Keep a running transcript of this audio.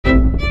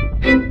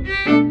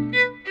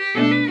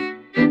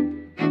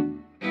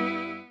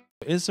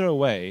is there a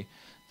way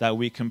that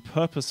we can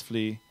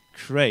purposefully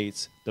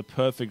create the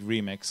perfect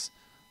remix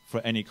for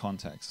any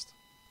context,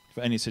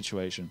 for any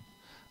situation?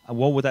 And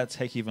what would that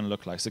take even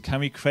look like? So can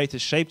we create a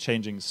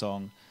shape-changing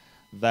song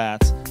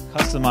that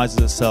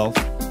customizes itself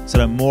so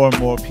that more and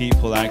more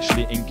people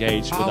actually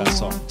engage with that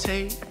song?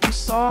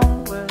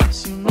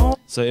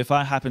 So if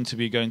I happen to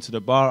be going to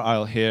the bar,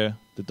 I'll hear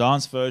the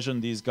dance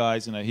version. These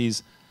guys, you know,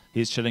 he's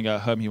chilling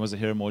at home. He wants to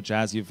hear a more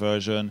jazzy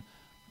version.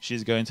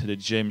 She's going to the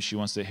gym. She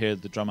wants to hear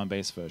the drum and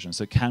bass version.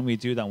 So can we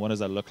do that? What does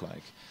that look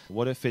like?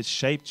 What if it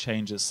shape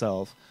changes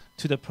itself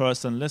to the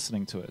person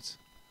listening to it?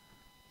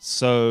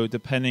 So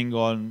depending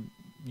on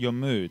your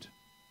mood,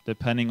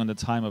 depending on the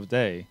time of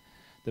day,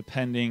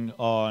 depending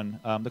on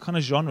the kind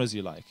of genres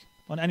you like,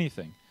 on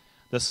anything,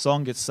 the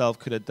song itself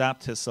could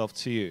adapt itself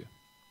to you,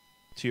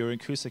 to your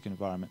acoustic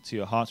environment, to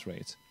your heart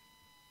rate.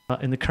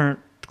 In the current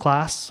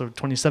class, so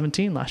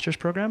 2017, last year's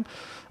program,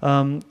 we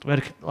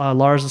had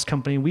Lars's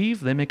company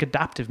Weave. They make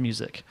adaptive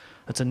music.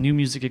 It's a new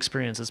music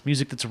experience. It's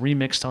music that's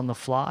remixed on the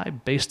fly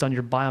based on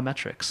your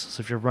biometrics.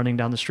 So if you're running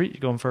down the street, you're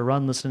going for a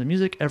run, listening to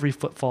music, every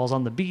foot falls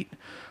on the beat.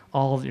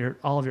 All of your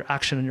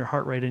action and your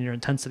heart rate and your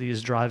intensity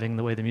is driving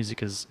the way the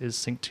music is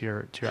synced to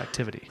your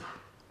activity.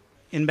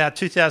 In about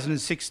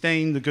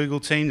 2016, the Google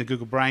team, the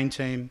Google Brain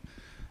team,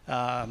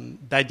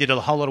 they did a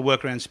whole lot of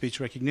work around speech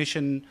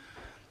recognition.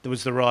 There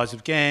was the rise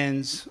of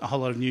GANs, a whole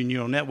lot of new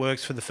neural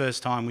networks. For the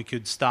first time, we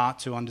could start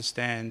to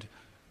understand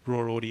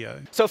raw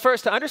audio. So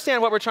first, to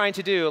understand what we're trying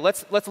to do,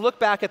 let's look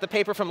back at the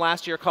paper from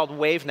last year called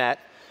WaveNet.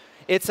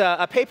 It's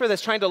a paper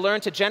that's trying to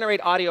learn to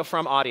generate audio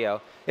from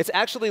audio. It's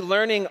actually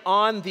learning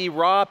on the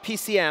raw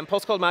PCM,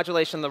 pulse code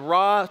modulation, the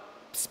raw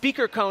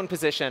speaker cone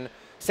position,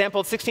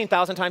 sampled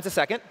 16,000 times a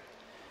second.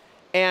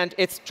 And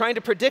it's trying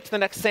to predict the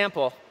next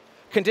sample,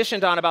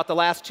 conditioned on about the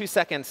last 2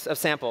 seconds of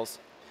samples.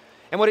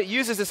 And what it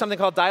uses is something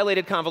called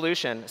dilated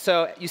convolution.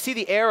 So you see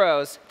the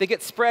arrows, they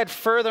get spread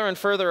further and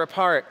further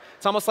apart.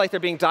 It's almost like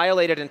they're being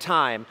dilated in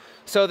time,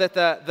 so that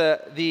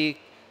the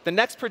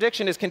next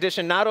prediction is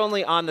conditioned not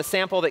only on the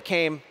sample that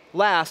came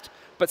last,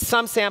 but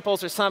some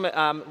samples or some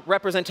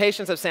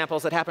representations of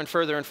samples that happened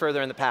further and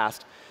further in the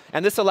past.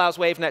 And this allows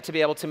WaveNet to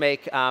be able to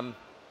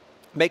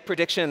make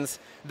predictions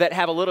that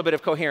have a little bit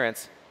of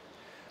coherence.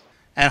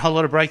 And a whole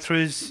lot of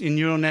breakthroughs in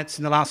neural nets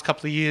in the last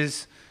couple of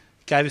years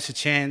gave us a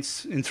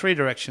chance in 3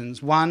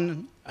 directions.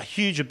 One, a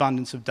huge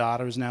abundance of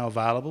data is now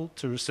available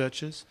to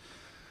researchers.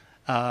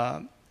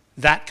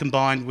 That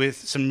combined with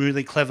some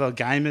really clever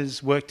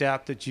gamers worked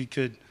out that you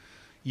could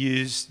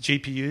use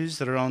GPUs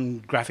that are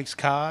on graphics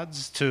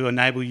cards to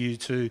enable you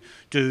to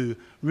do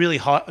really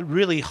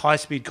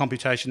high-speed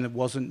computation that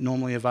wasn't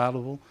normally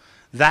available.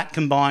 That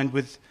combined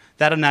with,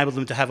 that enabled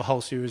them to have a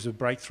whole series of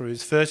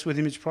breakthroughs. First with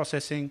image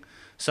processing,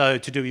 so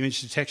to do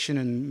image detection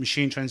and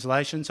machine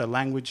translation, so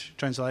language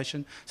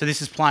translation. So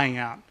this is playing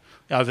out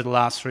over the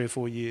last 3 or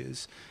 4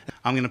 years.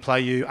 I'm going to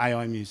play you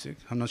AI music.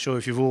 I'm not sure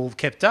if you've all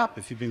kept up,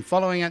 if you've been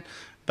following it,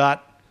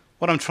 but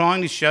what I'm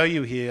trying to show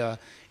you here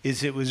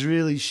is it was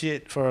really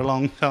shit for a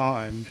long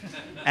time,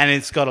 and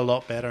it's got a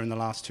lot better in the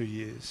last 2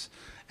 years.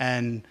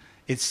 And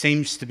it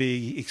seems to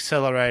be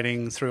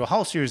accelerating through a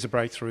whole series of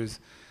breakthroughs.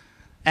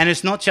 And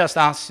it's not just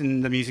us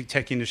in the music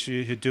tech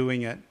industry who are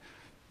doing it.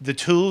 The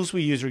tools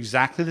we use are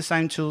exactly the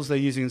same tools they're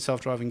using in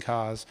self-driving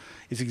cars.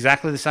 It's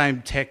exactly the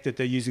same tech that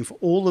they're using for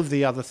all of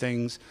the other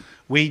things.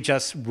 We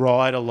just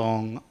ride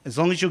along. As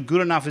long as you're good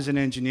enough as an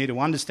engineer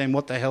to understand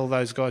what the hell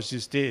those guys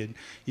just did,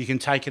 you can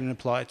take it and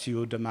apply it to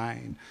your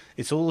domain.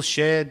 It's all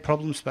shared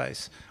problem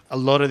space. A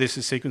lot of this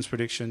is sequence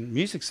prediction.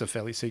 Music's a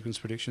fairly sequence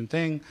prediction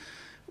thing.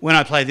 When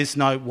I play this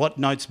note, what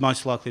note's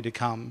most likely to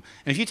come?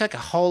 And if you take a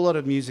whole lot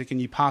of music and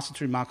you pass it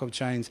through Markov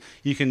chains,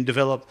 you can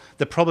develop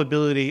the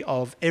probability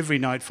of every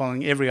note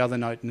following every other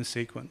note in the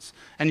sequence.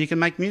 And you can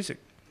make music,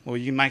 or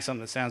you can make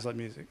something that sounds like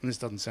music. And this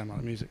doesn't sound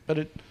like music, but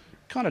it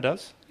kind of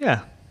does.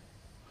 Yeah.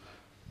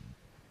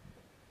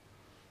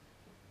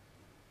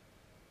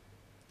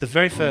 The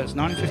very first,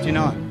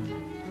 1959.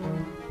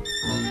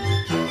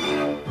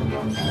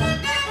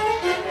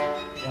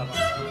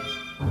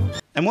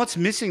 And what's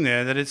missing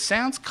there, that it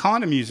sounds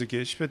kind of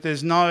music-ish, but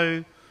there's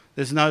no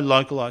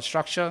localized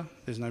structure,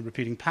 there's no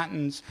repeating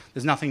patterns,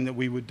 there's nothing that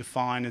we would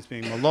define as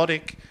being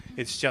melodic.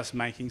 It's just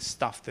making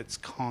stuff that's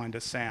kind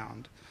of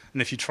sound.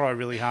 And if you try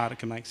really hard, it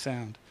can make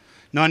sound.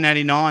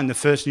 1989, the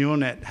first neural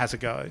net has a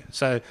go.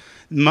 So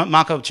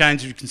Markov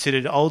chains are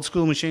considered old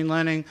school machine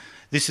learning.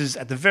 This is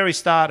at the very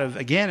start of,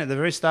 again, at the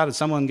very start of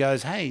someone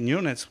goes, hey,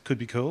 neural nets could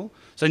be cool.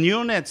 So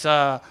neural nets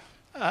are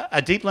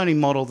a deep learning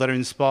model that are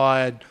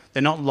inspired,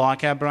 they're not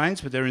like our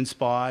brains, but they're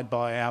inspired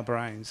by our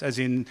brains, as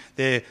in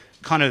they're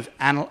kind of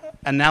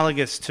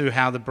analogous to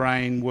how the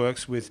brain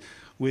works with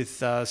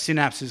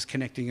synapses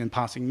connecting and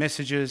passing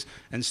messages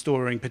and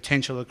storing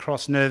potential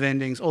across nerve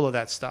endings, all of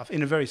that stuff,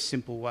 in a very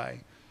simple way.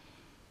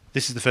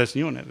 This is the first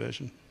neural net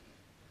version.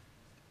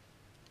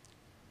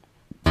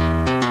 So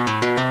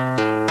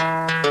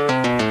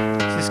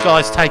this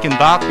guy's taken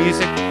Bach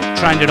music,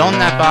 trained it on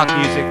that Bach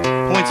music,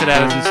 points it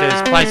at us and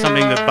says, play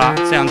something that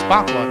sounds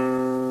Bach-like.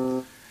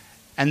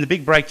 And the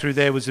big breakthrough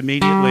there was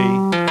immediately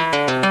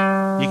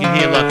You can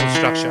hear local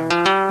structure.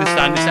 It's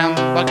starting to sound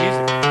like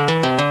music.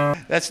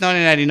 That's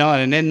 1989,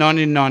 and then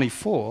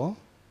 1994,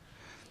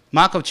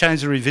 Markov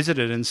Chains are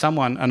revisited, and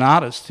an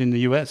artist in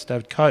the US,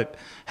 David Cope,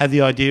 had the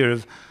idea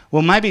of,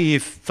 well, maybe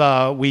if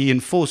we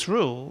enforce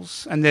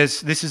rules, and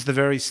this is the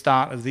very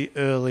start of the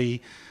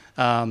early,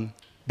 the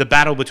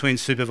battle between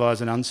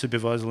supervised and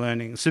unsupervised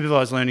learning.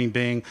 Supervised learning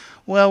being,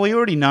 well, we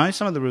already know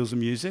some of the rules of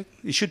music.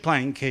 You should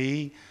play in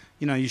key.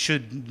 You know,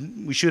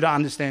 we should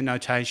understand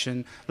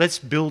notation. Let's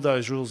build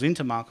those rules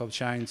into Markov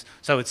chains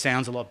so it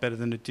sounds a lot better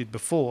than it did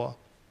before.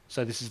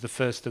 So this is the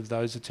first of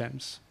those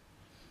attempts.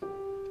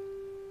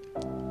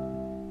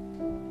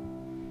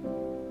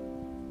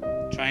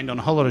 Trained on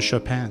a whole lot of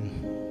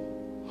Chopin.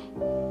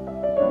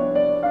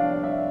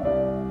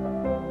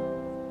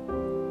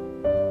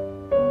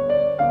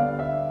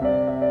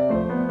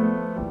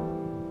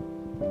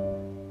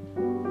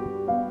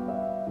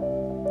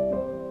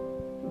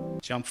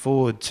 Jump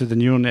forward to the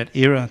neural net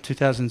era,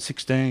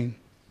 2016.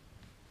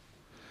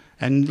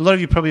 And a lot of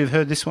you probably have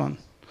heard this one.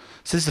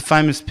 So this is the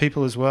famous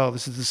people as well.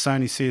 This is the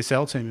Sony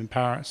CSL team in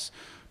Paris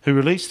who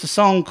released a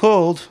song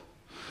called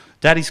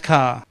Daddy's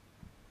Car.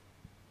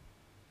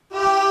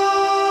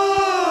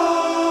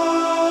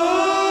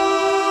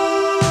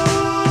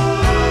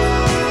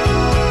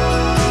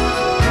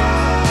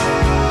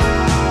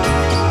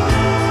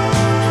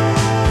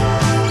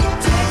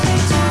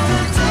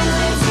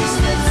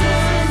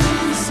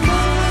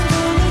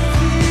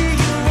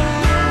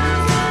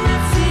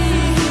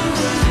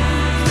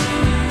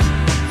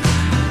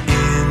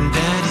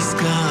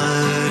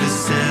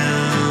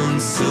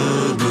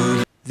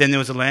 Then there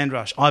was a land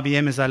rush.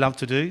 IBM, as they love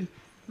to do,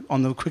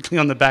 quickly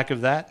on the back of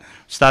that,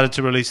 started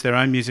to release their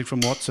own music from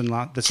Watson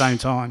at the same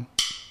time.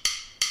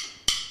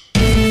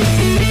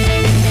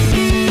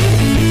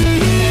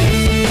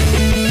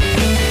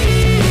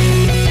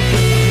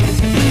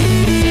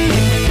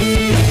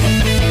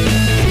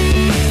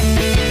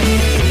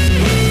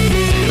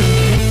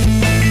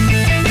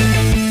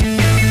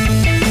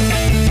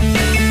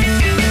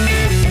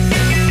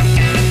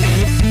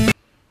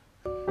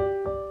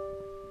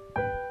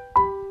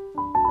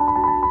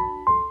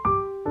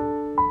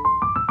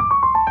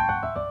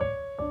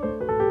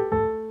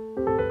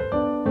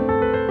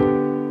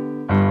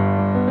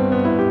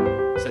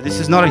 This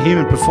is not a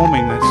human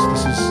performing this.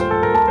 This is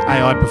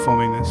AI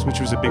performing this, which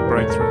was a big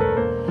breakthrough.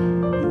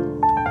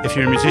 If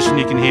you're a musician,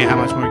 you can hear how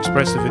much more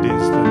expressive it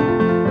is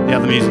than the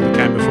other music that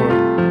came before it.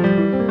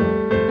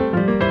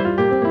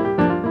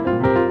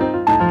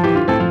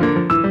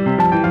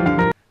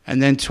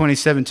 And then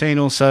 2017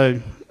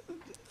 also,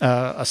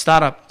 a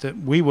startup that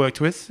we worked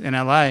with in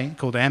LA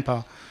called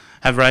Amper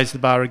have raised the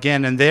bar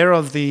again, and they're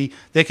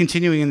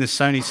continuing in the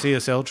Sony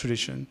CSL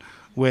tradition,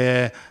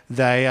 where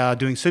they are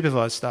doing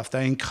supervised stuff.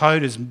 They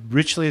encode as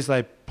richly as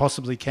they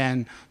possibly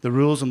can the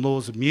rules and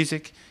laws of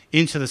music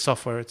into the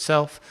software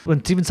itself.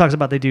 When Steven talks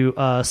about they do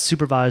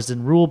supervised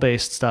and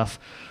rule-based stuff,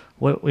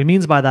 what he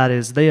means by that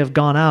is they have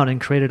gone out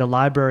and created a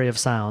library of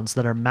sounds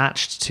that are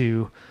matched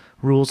to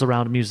rules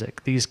around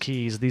music. These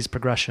keys, these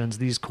progressions,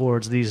 these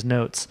chords, these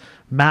notes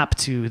map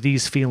to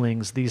these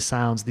feelings, these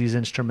sounds, these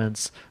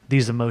instruments,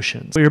 these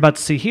emotions. What you're about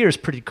to see here is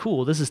pretty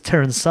cool. This is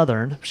Taryn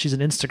Southern. She's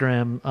an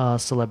Instagram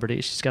celebrity.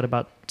 She's got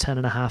about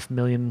 10.5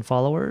 million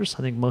followers,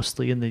 I think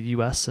mostly in the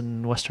US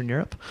and Western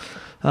Europe.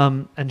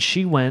 And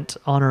she went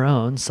on her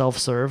own,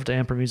 self-served, to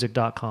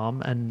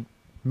ampermusic.com, and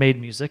made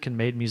music and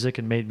made music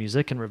and made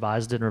music and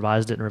revised it and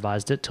revised it and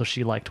revised it till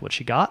she liked what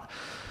she got.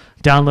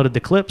 Downloaded the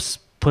clips,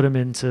 put them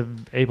into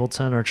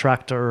Ableton or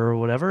Traktor or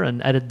whatever,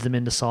 and edited them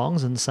into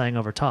songs and sang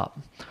over top.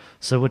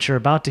 So what you're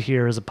about to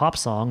hear is a pop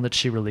song that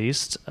she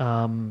released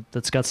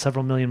that's got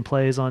several million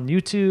plays on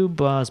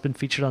YouTube. It's been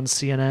featured on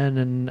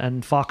CNN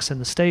and Fox in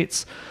the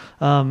States,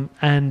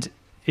 and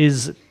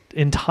is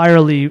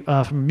entirely,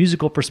 from a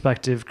musical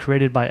perspective,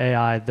 created by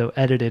AI, though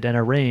edited and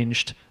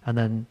arranged, and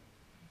then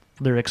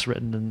lyrics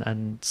written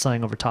and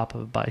sang over top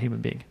of by a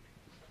human being.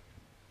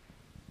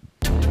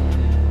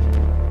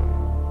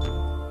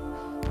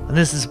 And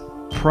this is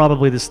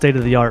probably the state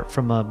of the art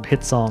from a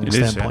hit song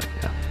standpoint.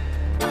 Yeah.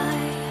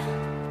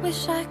 I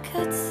wish I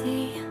could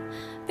see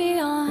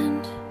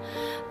beyond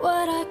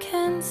what I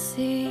can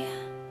see.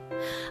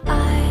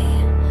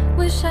 I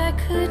wish I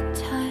could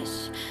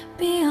touch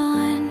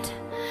beyond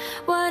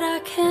what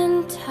I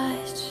can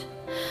touch.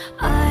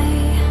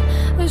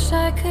 I wish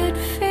I could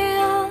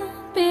feel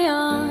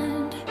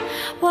beyond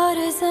what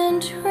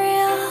isn't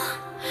real.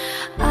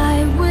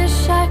 I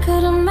wish I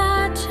could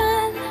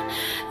imagine,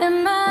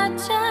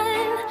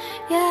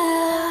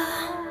 yeah.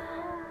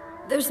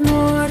 There's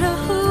more to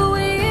who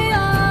we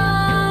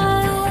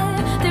are.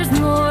 There's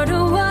more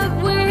to what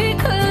we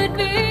could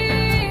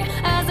be.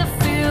 As I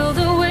feel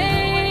the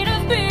weight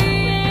of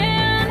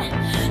being,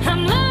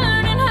 I'm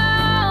learning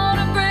how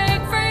to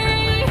break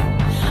free.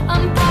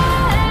 I'm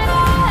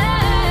breaking,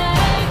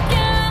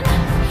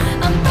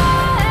 I'm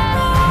breaking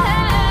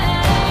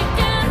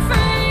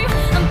free.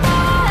 I'm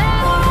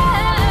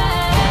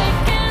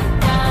breaking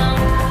down,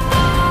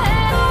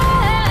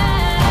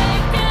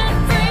 breaking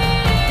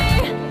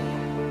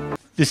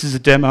free. This is a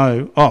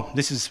demo. Oh,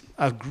 this is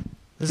a...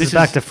 This is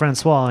back to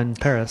Francois in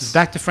Paris.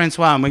 Back to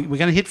Francois, and we're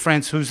going to hit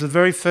Francois, who's the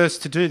very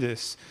first to do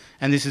this.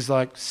 And this is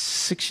like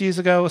 6 years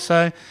ago or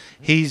so.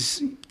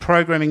 He's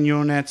programming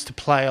neural nets to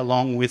play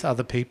along with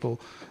other people.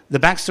 The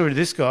backstory to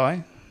this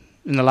guy,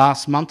 in the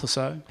last month or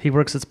so... He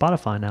works at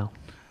Spotify now.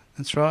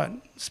 That's right.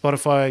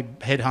 Spotify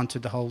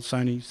headhunted the whole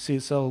Sony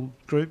CSL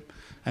group,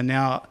 and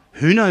now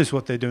who knows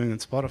what they're doing at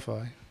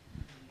Spotify.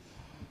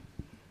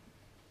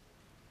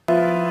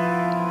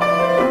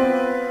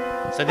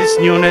 So this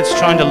neural net's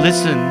trying to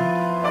listen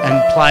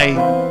and play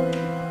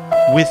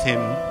with him,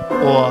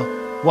 or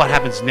what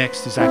happens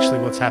next is actually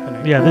what's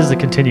happening. Yeah, this is a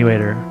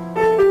continuator.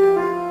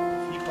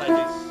 If you play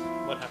this,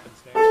 what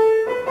happens next?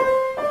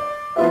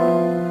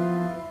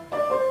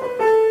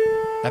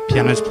 That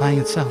piano's playing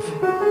itself.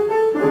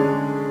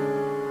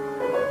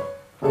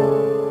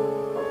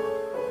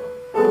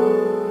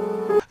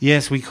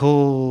 Yes, we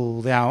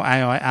call our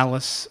AI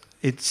Alice.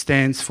 It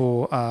stands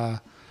for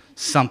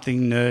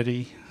something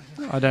nerdy.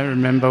 I don't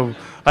remember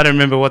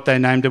what they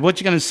named it. What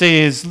you're going to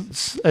see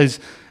is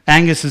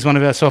Angus is one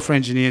of our software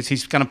engineers.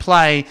 He's going to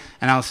play,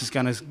 and Alice is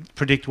going to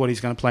predict what he's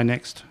going to play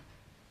next.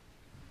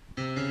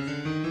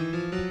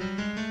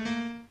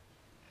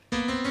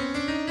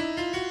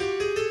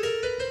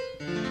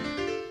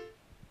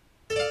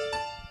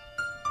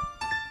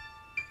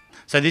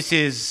 So this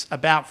is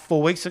about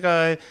 4 weeks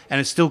ago, and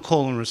it's still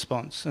call and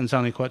response, and it's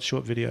only quite a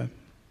short video.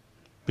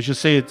 But you'll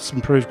see it's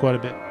improved quite a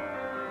bit.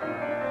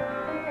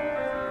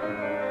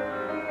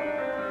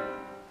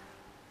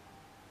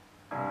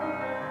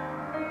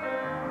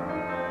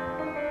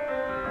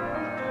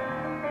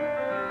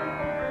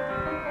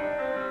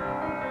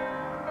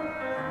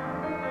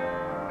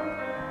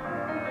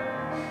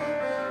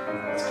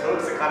 It's cool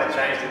because it kind of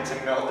changed it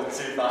to meld it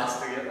too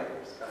fast together.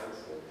 It's kind of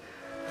cool.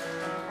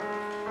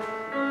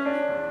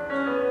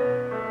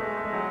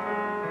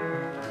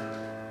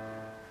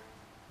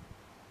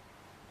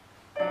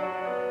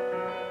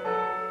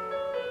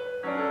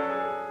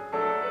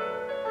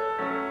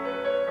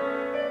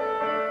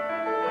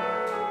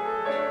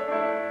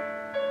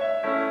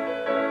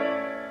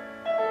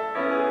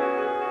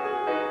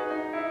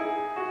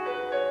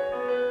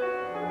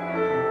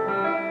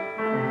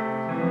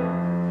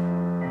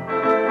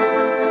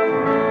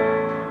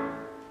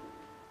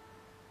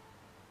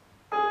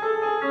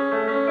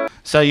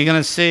 So you're going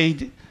to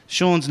see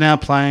Sean's now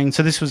playing.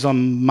 So this was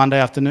on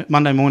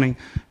Monday morning.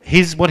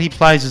 What he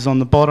plays is on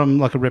the bottom,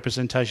 like a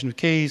representation of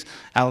keys.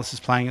 Alice is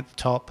playing at the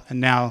top, and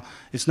now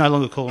it's no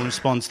longer call and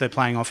response. They're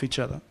playing off each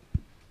other.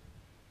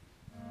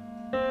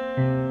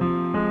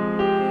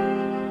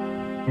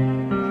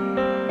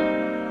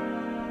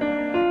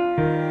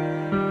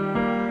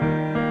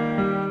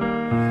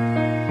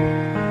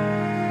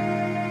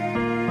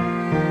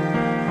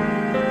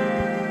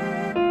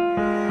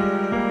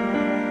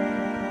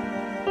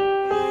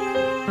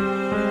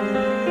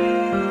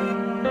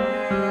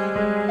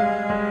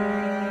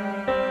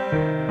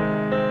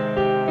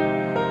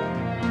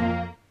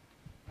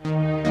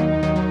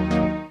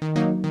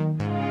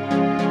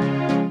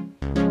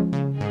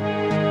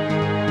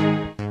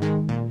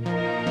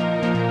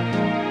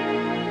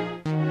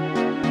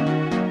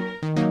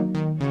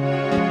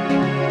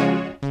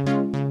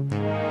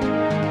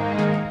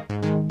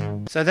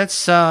 So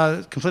that's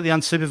completely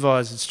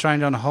unsupervised. It's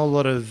trained on a whole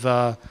lot of,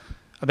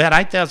 about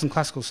 8,000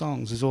 classical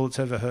songs is all it's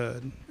ever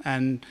heard.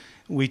 And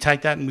we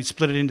take that and we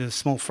split it into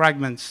small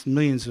fragments,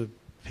 millions of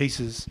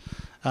pieces.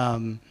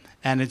 And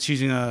it's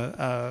using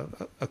a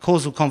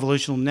causal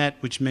convolutional net,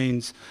 which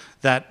means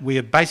that we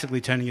are basically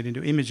turning it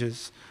into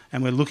images.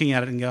 And we're looking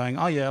at it and going,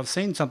 oh yeah, I've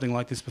seen something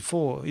like this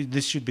before.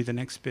 This should be the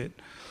next bit.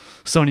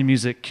 Sony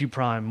Music, Q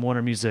Prime,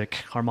 Warner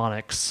Music,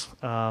 Harmonix,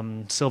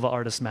 Silva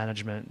Artist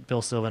Management,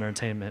 Bill Silva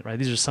Entertainment, right?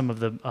 These are some of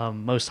the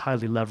most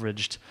highly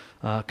leveraged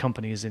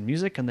companies in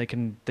music, and they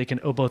can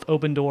both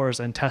open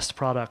doors and test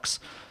products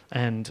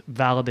and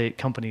validate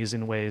companies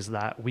in ways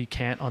that we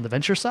can't on the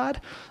venture side,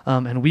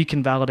 and we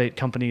can validate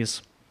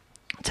companies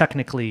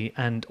technically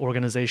and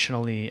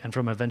organizationally and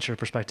from a venture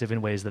perspective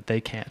in ways that they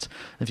can't.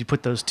 And if you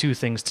put those two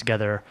things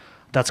together,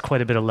 that's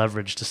quite a bit of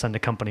leverage to send a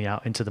company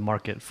out into the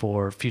market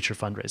for future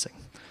fundraising.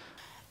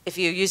 If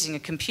you're using a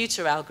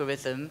computer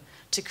algorithm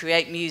to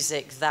create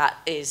music that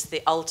is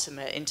the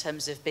ultimate in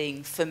terms of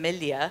being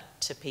familiar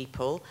to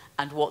people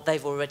and what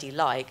they've already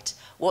liked,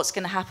 what's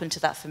going to happen to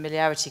that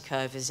familiarity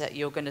curve is that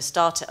you're going to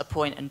start at a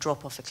point and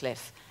drop off a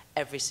cliff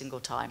every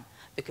single time,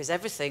 because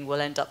everything will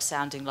end up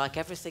sounding like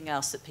everything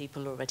else that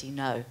people already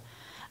know.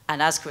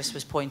 And as Chris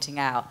was pointing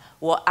out,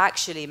 what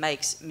actually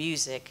makes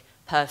music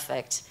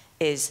perfect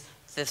is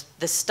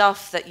the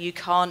stuff that you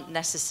can't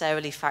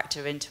necessarily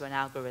factor into an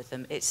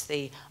algorithm. It's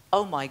the,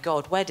 oh my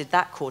God, where did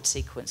that chord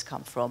sequence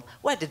come from?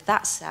 Where did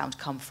that sound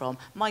come from?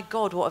 My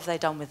God, what have they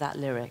done with that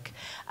lyric?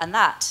 And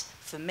that,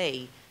 for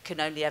me, can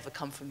only ever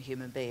come from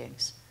human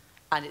beings.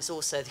 And it's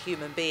also the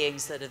human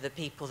beings that are the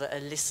people that are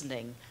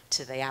listening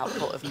to the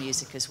output of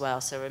music as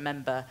well. So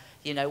remember,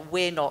 you know,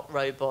 we're not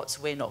robots,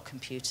 we're not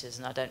computers,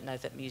 and I don't know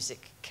that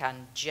music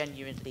can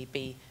genuinely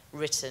be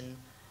written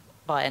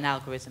by an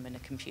algorithm in a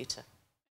computer.